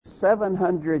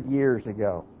700 years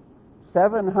ago.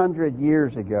 700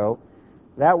 years ago,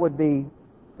 that would be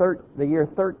the year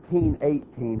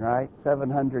 1318, right?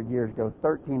 700 years ago,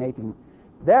 1318.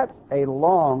 That's a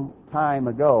long time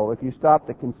ago, if you stop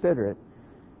to consider it.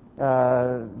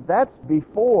 That's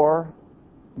before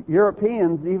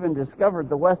Europeans even discovered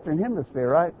the Western Hemisphere,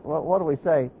 right? Well, what do we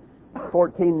say?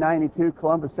 1492,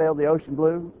 Columbus sailed the ocean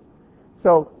blue.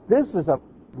 So this is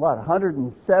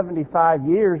 175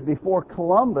 years before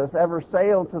Columbus ever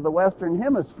sailed to the Western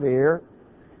Hemisphere.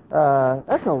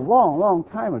 That's a long, long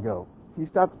time ago. If you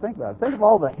stop to think about it. Think of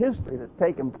all the history that's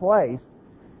taken place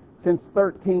since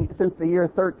the year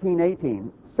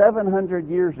 1318, 700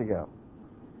 years ago.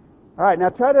 All right, now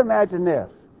try to imagine this.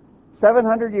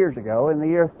 700 years ago, in the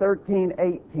year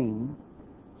 1318,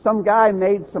 some guy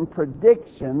made some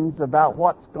predictions about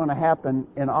what's going to happen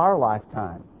in our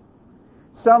lifetime.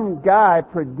 Some guy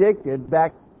predicted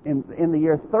back in the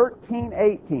year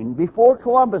 1318, before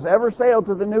Columbus ever sailed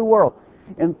to the New World,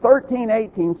 in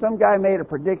 1318, some guy made a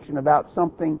prediction about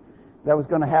something that was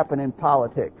going to happen in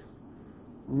politics.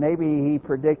 Maybe he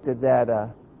predicted that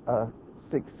a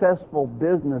successful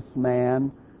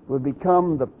businessman would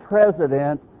become the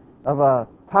president of a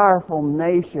powerful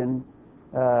nation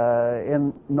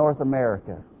in North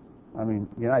America. I mean,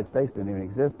 the United States didn't even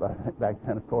exist back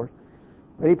then, of course.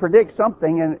 But he predicts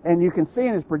something, and you can see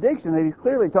in his prediction that he's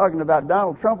clearly talking about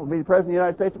Donald Trump will be the President of the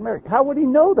United States of America. How would he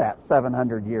know that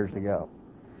 700 years ago?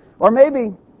 Or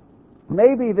maybe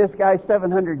this guy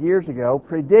 700 years ago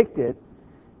predicted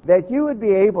that you would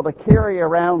be able to carry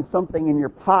around something in your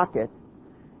pocket,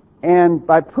 and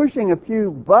by pushing a few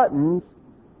buttons,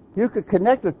 you could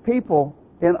connect with people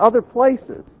in other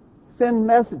places, send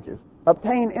messages,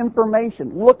 obtain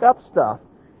information, look up stuff,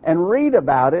 and read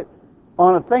about it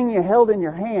on a thing you held in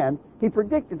your hand. He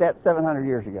predicted that 700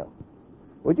 years ago.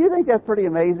 Would you think that's pretty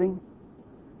amazing?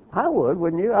 I would,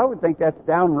 wouldn't you? I would think that's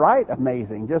downright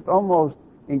amazing, just almost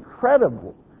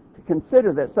incredible to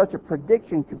consider that such a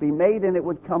prediction could be made and it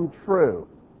would come true.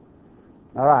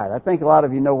 All right, I think a lot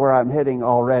of you know where I'm heading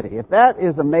already. If that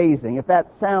is amazing, if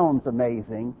that sounds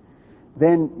amazing,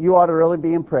 then you ought to really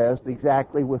be impressed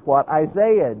exactly with what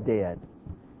Isaiah did.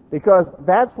 Because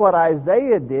that's what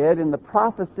Isaiah did in the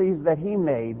prophecies that he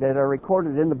made that are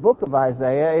recorded in the book of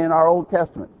Isaiah in our Old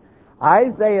Testament.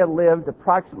 Isaiah lived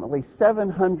approximately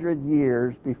 700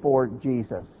 years before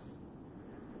Jesus.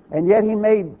 And yet he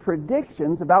made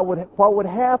predictions about what would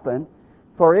happen.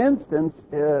 For instance,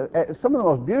 some of the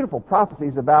most beautiful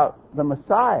prophecies about the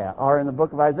Messiah are in the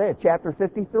book of Isaiah. Chapter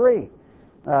 53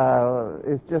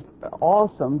 is just an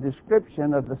awesome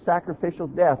description of the sacrificial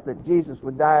death that Jesus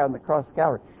would die on the cross of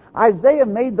Calvary. Isaiah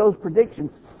made those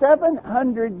predictions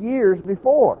 700 years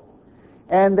before.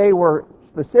 And they were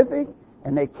specific,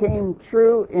 and they came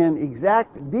true in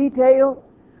exact detail.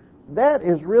 That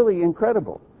is really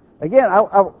incredible. Again,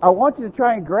 I want you to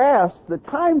try and grasp the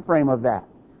time frame of that.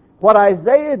 What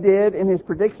Isaiah did in his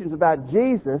predictions about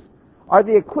Jesus are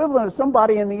the equivalent of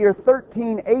somebody in the year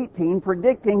 1318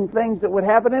 predicting things that would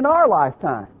happen in our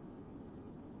lifetime.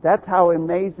 That's how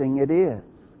amazing it is.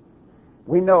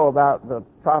 We know about the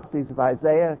prophecies of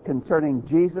Isaiah concerning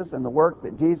Jesus and the work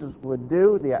that Jesus would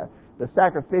do, the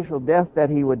sacrificial death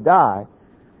that he would die.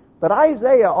 But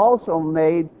Isaiah also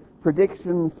made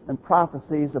predictions and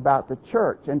prophecies about the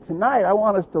church. And tonight I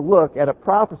want us to look at a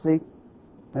prophecy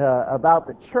about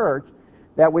the church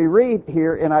that we read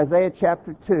here in Isaiah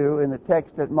chapter 2 in the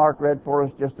text that Mark read for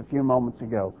us just a few moments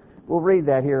ago. We'll read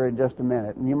that here in just a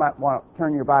minute. And you might want to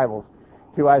turn your Bibles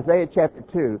to Isaiah chapter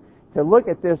 2 to look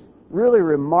at this really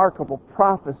remarkable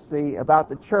prophecy about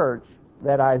the church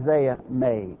that Isaiah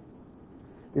made.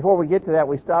 Before we get to that,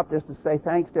 we stop just to say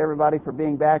thanks to everybody for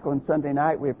being back on Sunday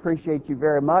night. We appreciate you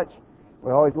very much.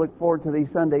 We always look forward to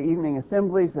these Sunday evening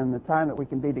assemblies and the time that we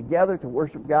can be together to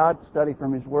worship God, to study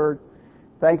from His Word.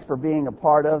 Thanks for being a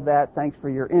part of that. Thanks for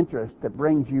your interest that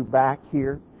brings you back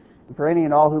here. And for any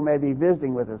and all who may be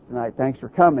visiting with us tonight, thanks for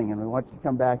coming, and we want you to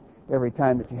come back every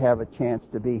time that you have a chance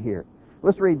to be here.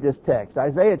 Let's read this text.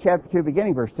 Isaiah chapter 2,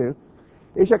 beginning verse 2.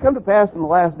 It shall come to pass in the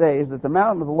last days that the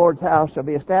mountain of the Lord's house shall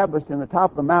be established in the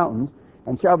top of the mountains,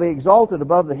 and shall be exalted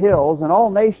above the hills, and all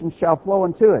nations shall flow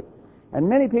into it. And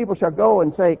many people shall go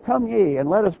and say, Come ye, and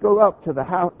let us go up to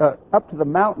the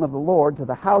mountain of the Lord, to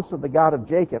the house of the God of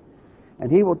Jacob.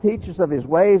 And he will teach us of his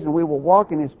ways, and we will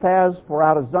walk in his paths. For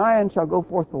out of Zion shall go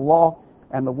forth the law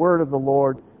and the word of the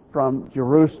Lord from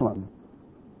Jerusalem.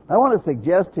 I want to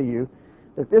suggest to you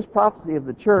that this prophecy of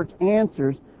the church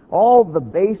answers all the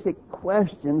basic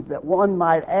questions that one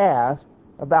might ask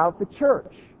about the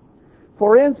church.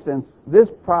 For instance, this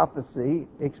prophecy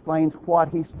explains what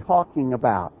he's talking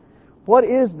about. What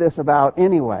is this about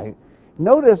anyway?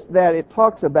 Notice that it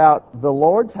talks about the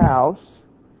Lord's house,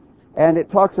 and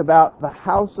it talks about the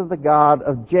house of the God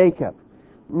of Jacob.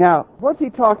 Now, what's he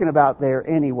talking about there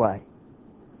anyway?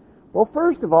 Well,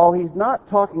 first of all, he's not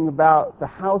talking about the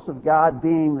house of God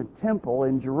being the temple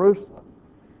in Jerusalem.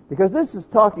 Because this is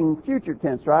talking future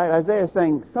tense, right? Isaiah is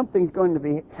saying something's going to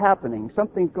be happening.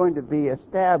 Something's going to be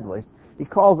established. He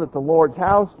calls it the Lord's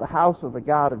house, the house of the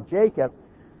God of Jacob.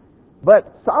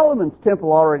 But Solomon's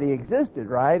temple already existed,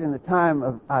 right, in the time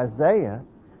of Isaiah.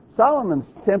 Solomon's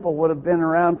temple would have been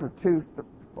around for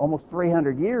almost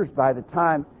 300 years by the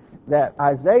time that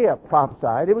Isaiah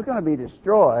prophesied. It was going to be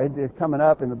destroyed coming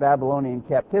up in the Babylonian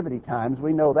captivity times.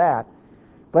 We know that.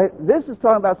 But this is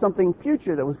talking about something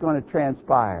future that was going to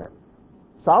transpire.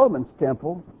 Solomon's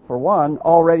temple, for one,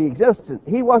 already existed.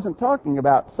 He wasn't talking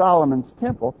about Solomon's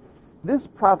temple. This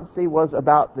prophecy was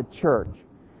about the church.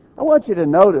 I want you to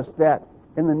notice that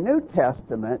in the New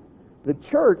Testament, the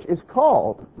church is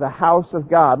called the house of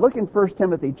God. Look in 1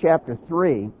 Timothy chapter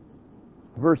 3,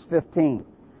 verse 15.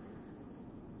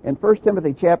 In 1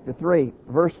 Timothy chapter 3,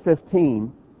 verse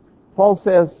 15, Paul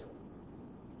says,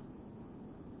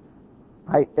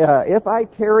 if I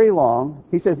tarry long,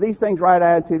 he says, these things write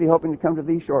I unto thee, hoping to come to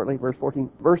thee shortly, verse 14.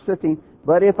 Verse 15,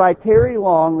 but if I tarry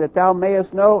long, that thou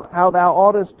mayest know how thou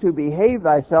oughtest to behave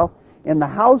thyself in the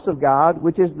house of God,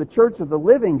 which is the church of the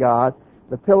living God,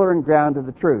 the pillar and ground of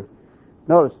the truth.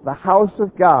 Notice, the house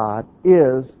of God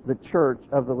is the church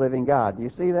of the living God. Do you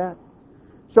see that?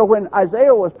 So when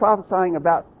Isaiah was prophesying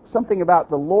about something about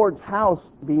the Lord's house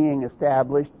being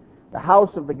established, the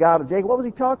house of the God of Jacob, what was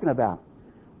he talking about?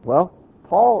 Well,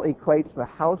 Paul equates the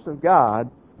house of God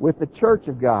with the church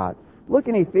of God. Look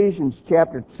in Ephesians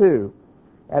chapter 2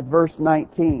 at verse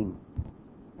 19.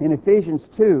 In Ephesians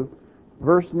 2,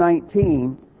 verse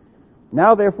 19,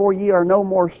 now therefore ye are no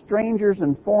more strangers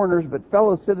and foreigners, but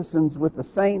fellow citizens with the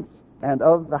saints and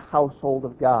of the household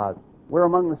of God. We're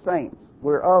among the saints.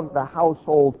 We're of the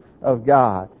household of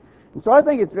God. And so I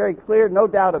think it's very clear, no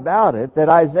doubt about it, that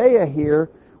Isaiah here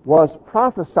was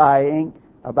prophesying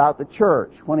about the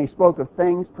church when he spoke of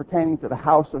things pertaining to the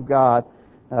house of God,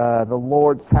 the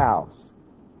Lord's house.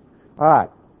 All right.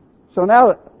 So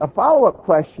now a follow-up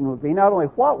question would be not only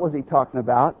what was he talking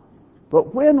about,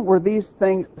 but when were these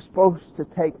things supposed to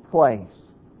take place?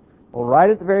 Well, right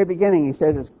at the very beginning, he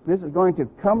says this is going to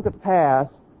come to pass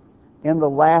in the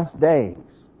last days.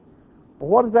 Well,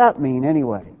 what does that mean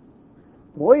anyway?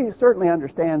 We certainly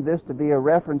understand this to be a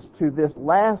reference to this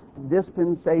last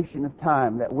dispensation of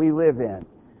time that we live in.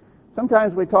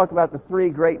 Sometimes we talk about the three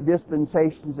great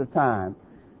dispensations of time.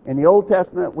 In the Old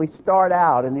Testament, we start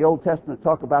out in the Old Testament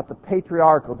talk about the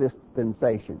patriarchal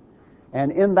dispensation.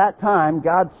 And in that time,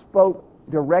 God spoke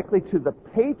directly to the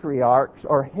patriarchs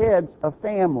or heads of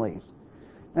families.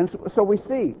 And so we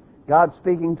see God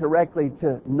speaking directly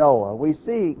to Noah. We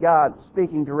see God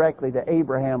speaking directly to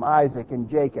Abraham, Isaac, and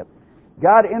Jacob.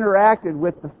 God interacted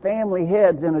with the family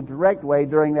heads in a direct way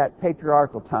during that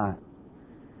patriarchal time.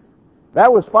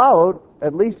 That was followed,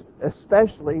 at least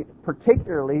especially,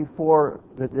 particularly for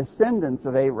the descendants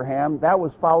of Abraham, that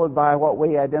was followed by what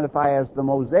we identify as the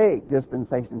Mosaic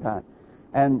dispensation time.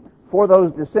 And for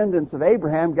those descendants of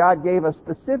Abraham, God gave a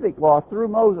specific law through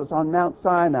Moses on Mount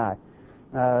Sinai.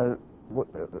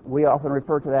 We often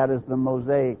refer to that as the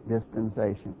Mosaic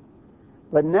dispensation.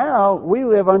 But now we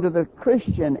live under the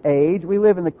Christian age. We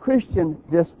live in the Christian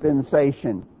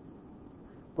dispensation.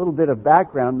 A little bit of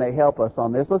background may help us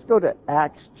on this. Let's go to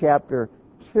Acts chapter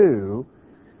 2.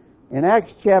 In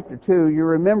Acts chapter 2, you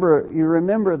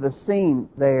remember the scene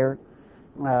there.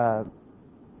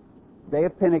 Day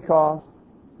of Pentecost.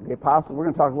 The apostles, we're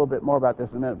going to talk a little bit more about this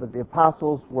in a minute, but the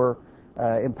apostles were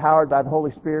empowered by the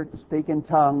Holy Spirit to speak in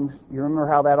tongues. You remember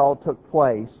how that all took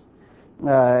place.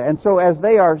 And so as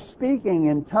they are speaking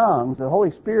in tongues, the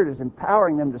Holy Spirit is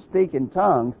empowering them to speak in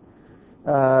tongues.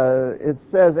 It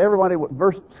says, everybody,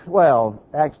 verse 12,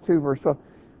 Acts 2, verse 12,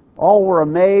 all were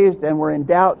amazed and were in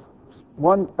doubt,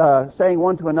 saying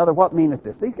one to another, what meaneth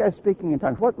this? These guys speaking in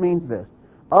tongues, what means this?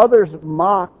 Others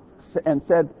mocked and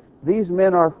said, these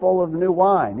men are full of new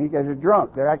wine. These guys are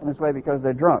drunk. They're acting this way because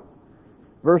they're drunk.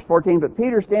 Verse 14, but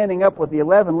Peter, standing up with the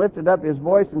 11, lifted up his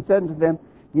voice and said unto them,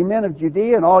 ye men of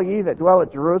Judea, and all ye that dwell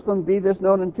at Jerusalem, be this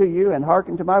known unto you, and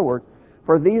hearken to my word.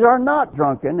 For these are not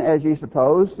drunken, as ye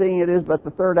suppose, seeing it is but the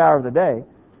third hour of the day.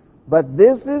 But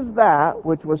this is that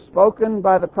which was spoken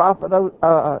by the prophet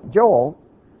Joel.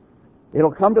 It'll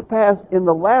come to pass in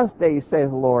the last days, saith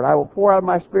the Lord, I will pour out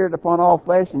my Spirit upon all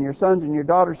flesh, and your sons and your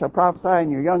daughters shall prophesy, and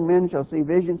your young men shall see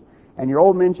visions, and your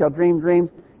old men shall dream dreams.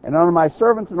 And on my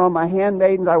servants and on my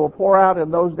handmaidens I will pour out in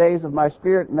those days of my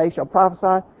Spirit, and they shall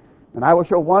prophesy. And I will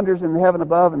show wonders in the heaven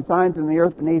above and signs in the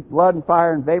earth beneath, blood and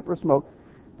fire and vapor of smoke.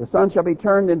 The sun shall be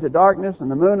turned into darkness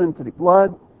and the moon into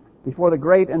blood before the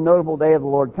great and notable day of the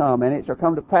Lord come. And it shall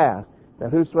come to pass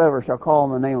that whosoever shall call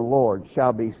on the name of the Lord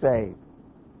shall be saved.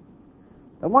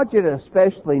 I want you to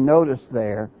especially notice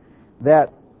there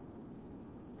that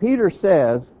Peter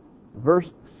says, verse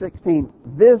 16,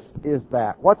 this is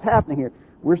that. What's happening here?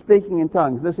 We're speaking in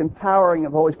tongues, this empowering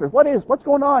of the Holy Spirit. What's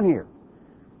going on here?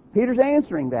 Peter's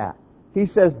answering that. He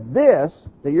says, this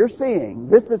that you're seeing,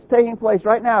 this that's taking place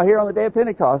right now here on the day of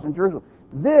Pentecost in Jerusalem,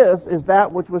 this is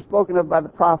that which was spoken of by the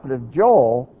prophet of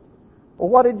Joel. Well,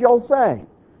 what did Joel say?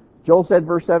 Joel said,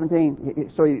 verse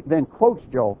 17, so he then quotes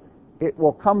Joel, it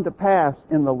will come to pass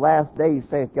in the last days,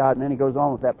 saith God, and then he goes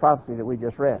on with that prophecy that we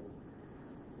just read.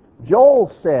 Joel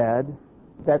said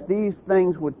that these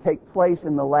things would take place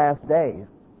in the last days.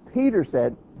 Peter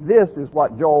said, this is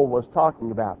what Joel was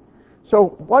talking about. So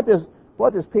what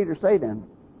does Peter say then?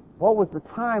 What was the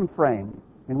time frame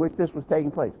in which this was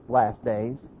taking place? Last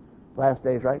days. Last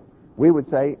days, right? We would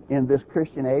say in this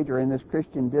Christian age or in this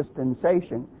Christian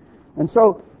dispensation. And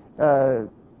so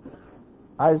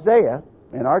Isaiah,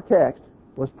 in our text,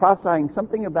 was prophesying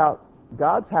something about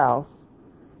God's house,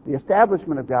 the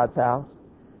establishment of God's house,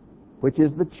 which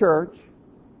is the church,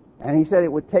 and he said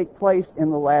it would take place in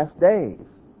the last days.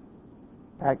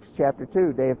 Acts chapter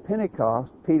 2, day of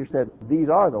Pentecost, Peter said, these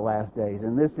are the last days,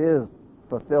 and this is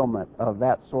fulfillment of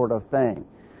that sort of thing.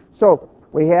 So,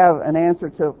 we have an answer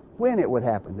to when it would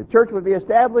happen. The church would be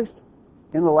established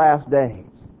in the last days.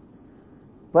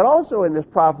 But also in this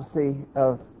prophecy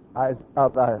of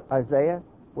Isaiah,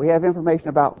 we have information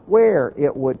about where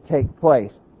it would take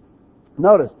place.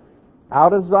 Notice,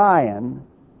 out of Zion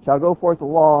shall go forth the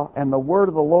law and the word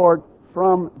of the Lord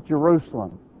from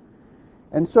Jerusalem.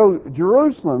 And so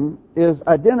Jerusalem is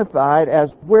identified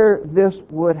as where this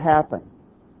would happen.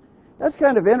 That's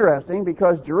kind of interesting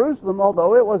because Jerusalem,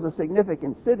 although it was a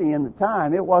significant city in the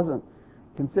time, it wasn't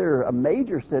considered a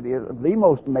major city, the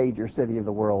most major city of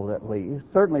the world at least.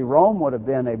 Certainly Rome would have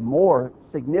been a more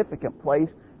significant place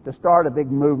to start a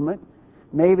big movement.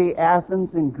 Maybe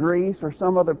Athens in Greece or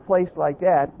some other place like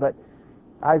that. But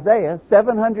Isaiah,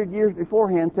 700 years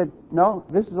beforehand, said, no,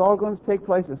 this is all going to take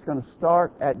place. It's going to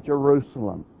start at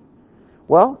Jerusalem.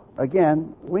 Well,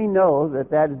 again, we know that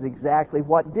that is exactly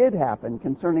what did happen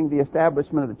concerning the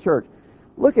establishment of the church.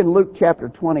 Look in Luke chapter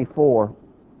 24.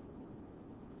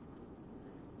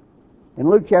 In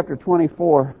Luke chapter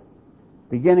 24,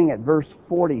 beginning at verse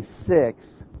 46,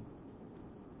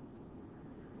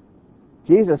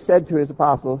 Jesus said to his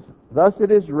apostles, thus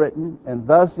it is written, and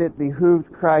thus it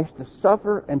behooved Christ to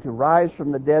suffer and to rise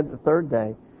from the dead the third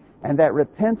day, and that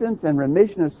repentance and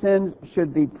remission of sins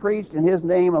should be preached in his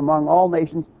name among all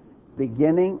nations,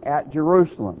 beginning at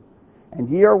Jerusalem. And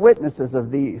ye are witnesses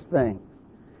of these things.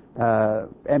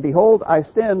 And behold, I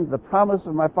send the promise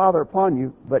of my Father upon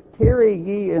you, but tarry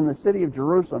ye in the city of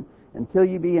Jerusalem until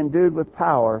ye be endued with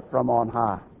power from on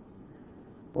high.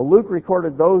 Well, Luke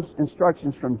recorded those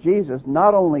instructions from Jesus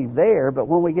not only there, but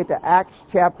when we get to Acts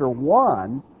chapter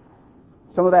 1,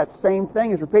 some of that same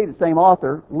thing is repeated. Same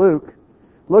author, Luke.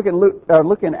 Look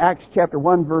in Acts chapter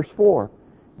 1, verse 4.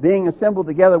 Being assembled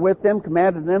together with them,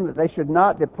 commanded them that they should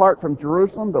not depart from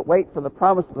Jerusalem, but wait for the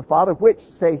promise of the Father, which,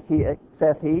 saith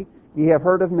he, ye have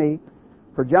heard of me.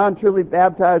 For John truly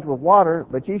baptized with water,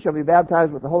 but ye shall be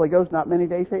baptized with the Holy Ghost not many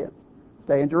days hence.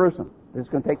 Stay in Jerusalem. This is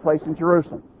going to take place in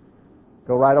Jerusalem.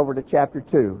 Go right over to chapter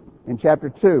 2. In chapter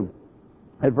 2,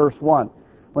 at verse 1,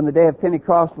 when the day of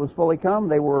Pentecost was fully come,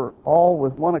 they were all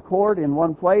with one accord in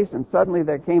one place, and suddenly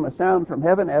there came a sound from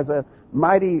heaven as a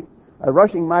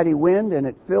rushing mighty wind, and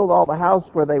it filled all the house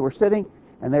where they were sitting.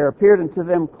 And there appeared unto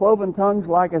them cloven tongues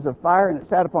like as of fire, and it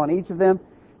sat upon each of them.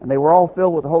 And they were all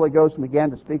filled with the Holy Ghost and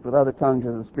began to speak with other tongues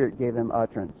as the Spirit gave them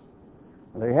utterance.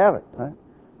 Well, there you have it. Right?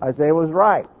 Isaiah was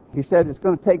right. He said it's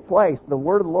going to take place. The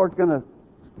word of the Lord is going to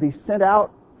be sent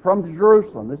out from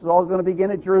Jerusalem. This is all going to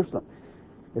begin at Jerusalem.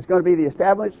 It's going to be the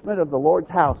establishment of the Lord's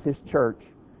house, His church.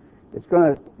 This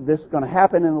is going to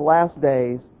happen in the last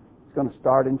days. It's going to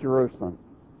start in Jerusalem.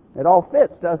 It all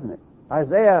fits, doesn't it?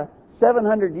 Isaiah,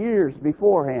 700 years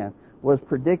beforehand, was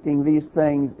predicting these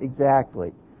things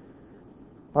exactly.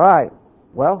 All right.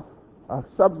 Well, a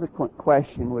subsequent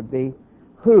question would be,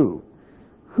 who?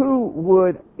 Who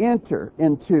would enter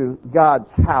into God's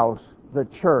house, the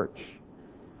church?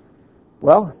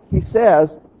 Well, he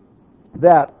says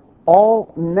that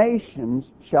all nations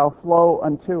shall flow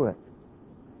unto it.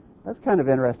 That's kind of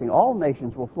interesting. All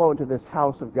nations will flow into this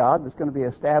house of God that's going to be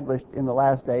established in the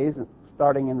last days,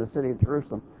 starting in the city of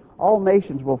Jerusalem. All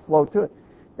nations will flow to it.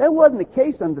 That wasn't the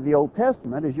case under the Old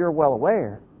Testament, as you're well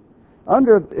aware.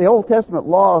 Under the Old Testament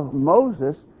law of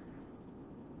Moses,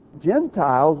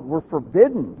 Gentiles were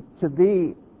forbidden to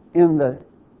be in the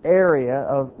area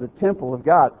of the temple of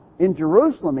God. In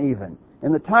Jerusalem even,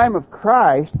 in the time of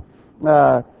Christ,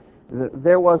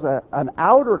 there was an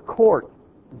outer court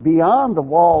beyond the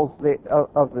walls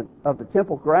of the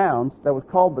temple grounds that was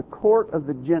called the court of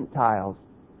the Gentiles.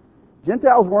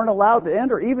 Gentiles weren't allowed to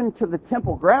enter even to the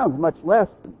temple grounds, much less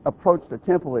approach the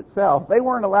temple itself. They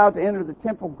weren't allowed to enter the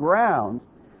temple grounds.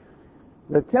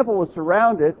 The temple was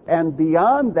surrounded, and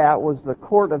beyond that was the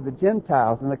court of the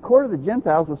Gentiles. And the court of the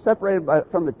Gentiles was separated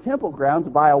from the temple grounds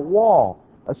by a wall,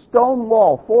 a stone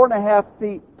wall, 4.5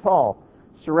 feet tall,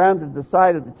 surrounded the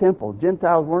side of the temple.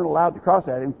 Gentiles weren't allowed to cross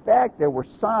that. In fact, there were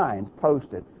signs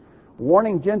posted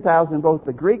warning Gentiles in both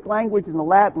the Greek language and the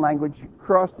Latin language, you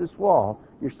cross this wall,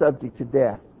 you're subject to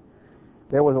death.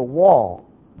 There was a wall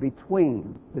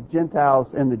between the Gentiles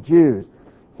and the Jews.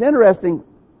 It's interesting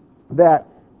that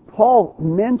Paul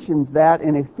mentions that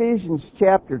in Ephesians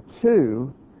chapter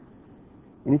 2.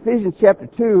 In Ephesians chapter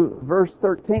 2, verse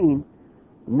 13,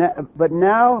 but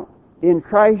now in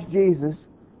Christ Jesus,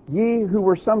 ye who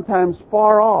were sometimes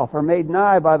far off are made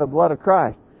nigh by the blood of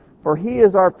Christ. For he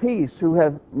is our peace, who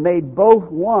have made both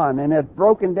one, and have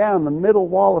broken down the middle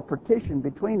wall of partition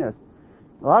between us.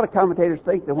 A lot of commentators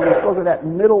think that when he spoke of that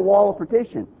middle wall of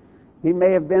partition, he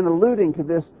may have been alluding to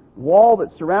this wall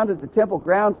that surrounded the temple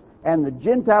grounds, and the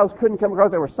Gentiles couldn't come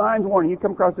across. There were signs warning, you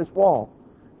come across this wall,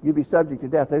 you'd be subject to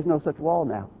death. There's no such wall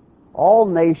now. All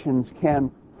nations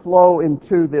can flow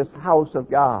into this house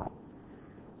of God.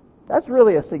 That's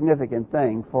really a significant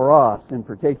thing for us in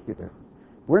particular.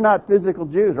 We're not physical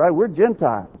Jews, right? We're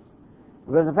Gentiles.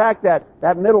 But the fact that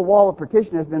that middle wall of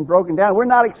partition has been broken down, we're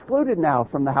not excluded now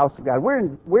from the house of God.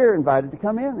 We're invited to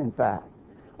come in fact.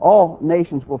 All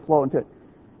nations will flow into it.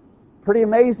 Pretty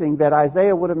amazing that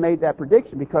Isaiah would have made that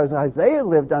prediction, because Isaiah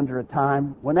lived under a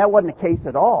time when that wasn't the case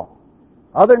at all.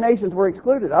 Other nations were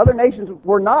excluded. Other nations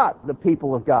were not the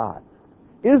people of God.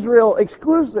 Israel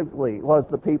exclusively was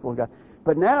the people of God.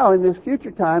 But now, in this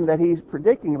future time that he's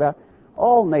predicting about,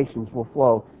 all nations will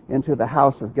flow into the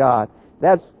house of God.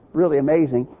 That's really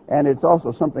amazing, and it's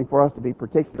also something for us to be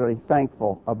particularly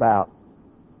thankful about.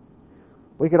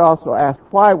 We could also ask,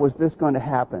 why was this going to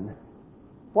happen?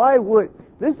 Why would...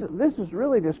 This is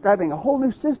really describing a whole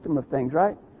new system of things,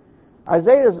 right?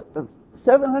 Isaiah's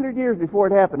 700 years before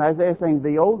it happened, Isaiah is saying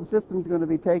the old system is going to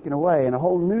be taken away, and a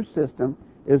whole new system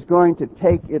is going to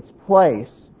take its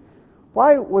place.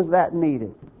 Why was that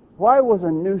needed? Why was a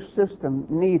new system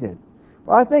needed?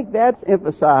 Well, I think that's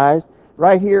emphasized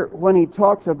right here when he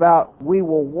talks about we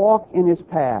will walk in his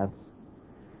paths.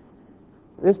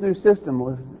 This new system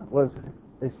was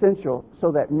essential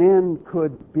so that men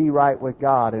could be right with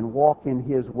God and walk in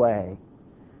his way.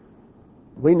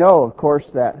 We know, of course,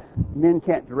 that men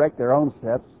can't direct their own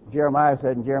steps. Jeremiah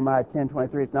said in Jeremiah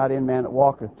 10:23, it's not in man that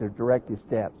walketh to direct his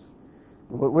steps.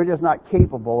 We're just not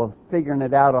capable of figuring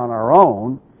it out on our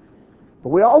own. But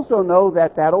we also know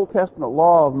that that Old Testament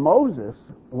law of Moses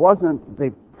wasn't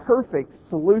the perfect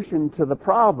solution to the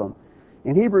problem.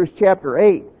 In Hebrews chapter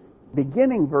 8,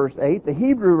 beginning verse 8, the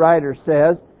Hebrew writer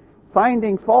says,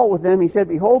 finding fault with them, he said,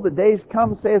 behold, the days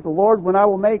come, saith the Lord, when I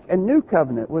will make a new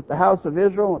covenant with the house of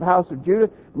Israel and with the house of Judah,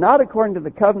 not according to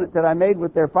the covenant that I made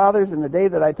with their fathers in the day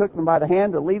that I took them by the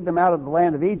hand to lead them out of the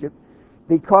land of Egypt,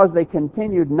 because they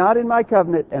continued not in my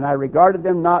covenant, and I regarded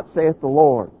them not, saith the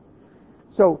Lord.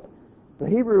 So, the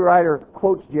Hebrew writer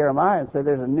quotes Jeremiah and says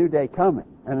there's a new day coming,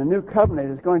 and a new covenant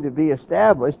is going to be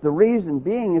established. The reason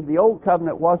being is the old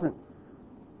covenant wasn't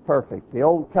perfect. The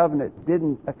old covenant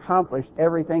didn't accomplish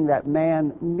everything that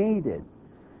man needed.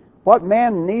 What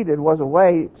man needed was a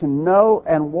way to know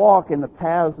and walk in the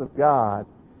paths of God.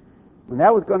 And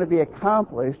that was going to be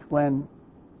accomplished when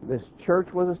this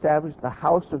church was established, the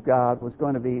house of God was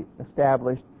going to be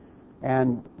established,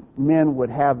 and men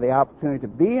would have the opportunity to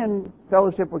be in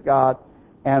fellowship with God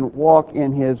and walk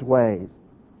in his ways.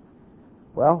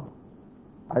 Well,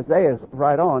 Isaiah's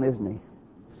right on, isn't he?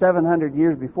 700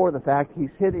 years before the fact,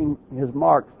 he's hitting his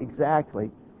marks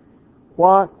exactly.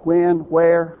 What, when,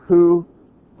 where, who,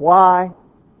 why.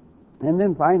 And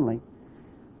then finally,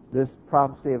 this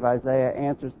prophecy of Isaiah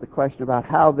answers the question about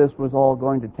how this was all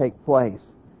going to take place.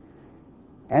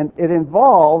 And it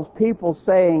involves people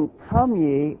saying, come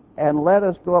ye, and let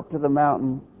us go up to the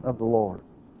mountain of the Lord.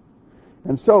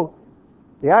 And so,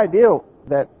 the idea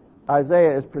that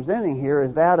Isaiah is presenting here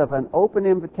is that of an open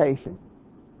invitation.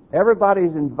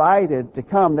 Everybody's invited to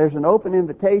come. There's an open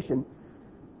invitation,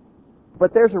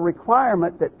 but there's a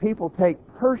requirement that people take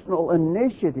personal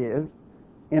initiative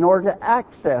in order to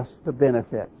access the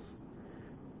benefits.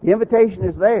 The invitation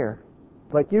is there.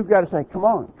 But you've got to say, come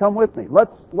on, come with me.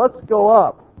 Let's go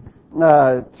up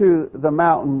to the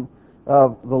mountain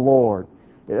of the Lord.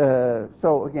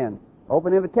 So again,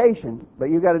 open invitation, but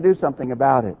you've got to do something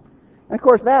about it. And of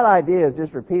course, that idea is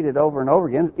just repeated over and over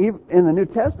again. Even in the New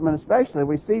Testament especially,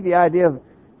 we see the idea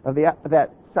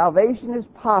that salvation is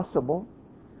possible,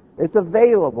 it's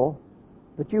available,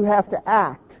 but you have to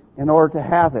act in order to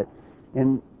have it.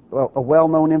 And a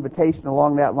well-known invitation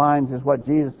along that lines is what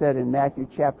Jesus said in Matthew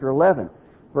chapter 11,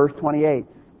 verse 28.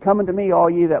 Come unto me, all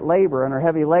ye that labor and are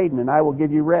heavy laden, and I will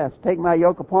give you rest. Take my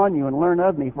yoke upon you and learn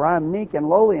of me, for I am meek and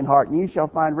lowly in heart, and ye shall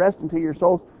find rest unto your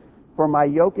souls. For my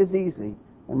yoke is easy,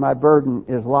 and my burden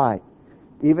is light.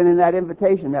 Even in that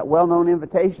invitation, that well-known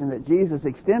invitation that Jesus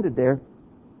extended there,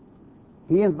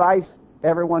 He invites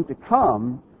everyone to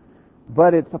come,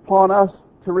 but it's upon us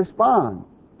to respond.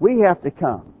 We have to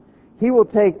come. He will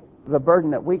take the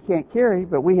burden that we can't carry,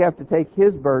 but we have to take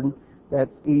His burden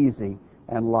that's easy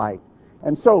and light.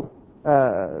 And so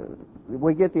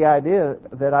we get the idea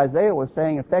that Isaiah was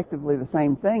saying effectively the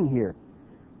same thing here.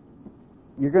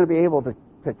 You're going to be able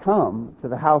to come to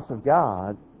the house of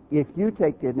God if you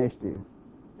take the initiative.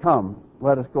 Come,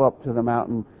 let us go up to the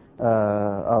mountain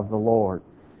of the Lord.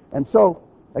 And so,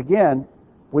 again,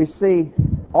 we see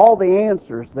all the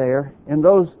answers there in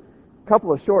those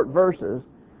couple of short verses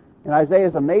in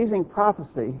Isaiah's amazing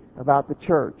prophecy about the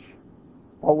church.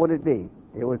 What would it be?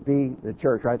 It would be the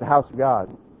church, right? The house of God,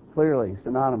 clearly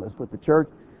synonymous with the church.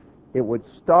 It would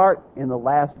start in the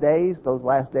last days. Those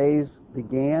last days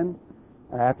began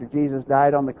after Jesus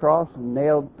died on the cross and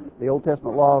nailed the Old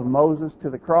Testament law of Moses to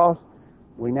the cross.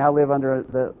 We now live under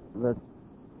the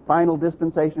final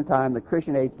dispensation of time, the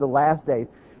Christian age, the last days.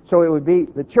 So it would be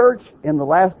the church in the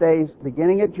last days,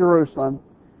 beginning at Jerusalem.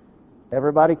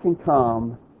 Everybody can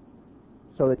come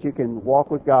so that you can walk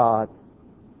with God,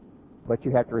 but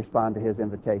you have to respond to His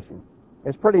invitation.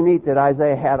 It's pretty neat that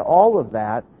Isaiah had all of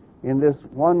that in this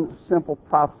one simple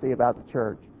prophecy about the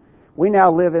church. We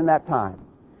now live in that time.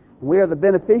 We are the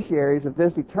beneficiaries of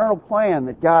this eternal plan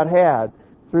that God had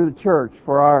through the church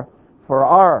for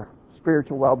our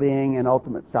spiritual well-being and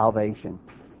ultimate salvation.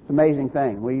 It's an amazing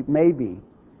thing. We maybe,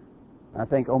 I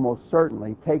think almost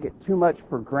certainly, take it too much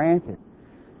for granted.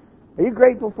 Are you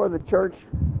grateful for the church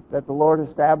that the Lord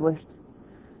established?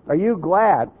 Are you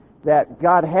glad that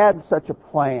God had such a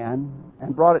plan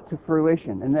and brought it to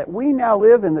fruition, and that we now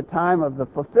live in the time of the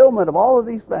fulfillment of all of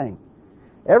these things?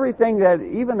 Everything that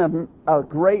even a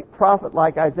great prophet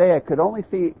like Isaiah could only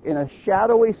see in a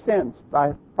shadowy sense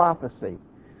by prophecy,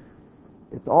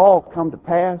 it's all come to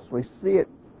pass. We see it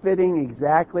fitting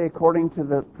exactly according to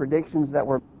the predictions that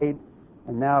were made,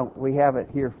 and now we have it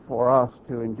here for us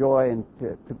to enjoy and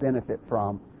to benefit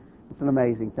from. It's an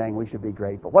amazing thing. We should be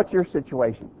grateful. What's your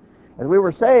situation? As we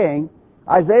were saying,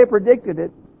 Isaiah predicted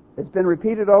it. It's been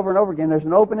repeated over and over again. There's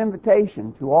an open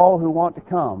invitation to all who want to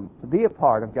come to be a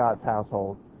part of God's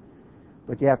household.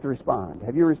 But you have to respond.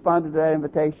 Have you responded to that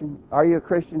invitation? Are you a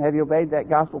Christian? Have you obeyed that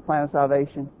gospel plan of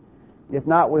salvation? If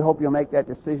not, we hope you'll make that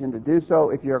decision to do so.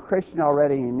 If you're a Christian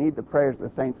already and you need the prayers of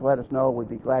the saints, let us know. We'd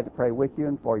be glad to pray with you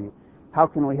and for you. How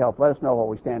can we help? Let us know while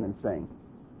we stand and sing.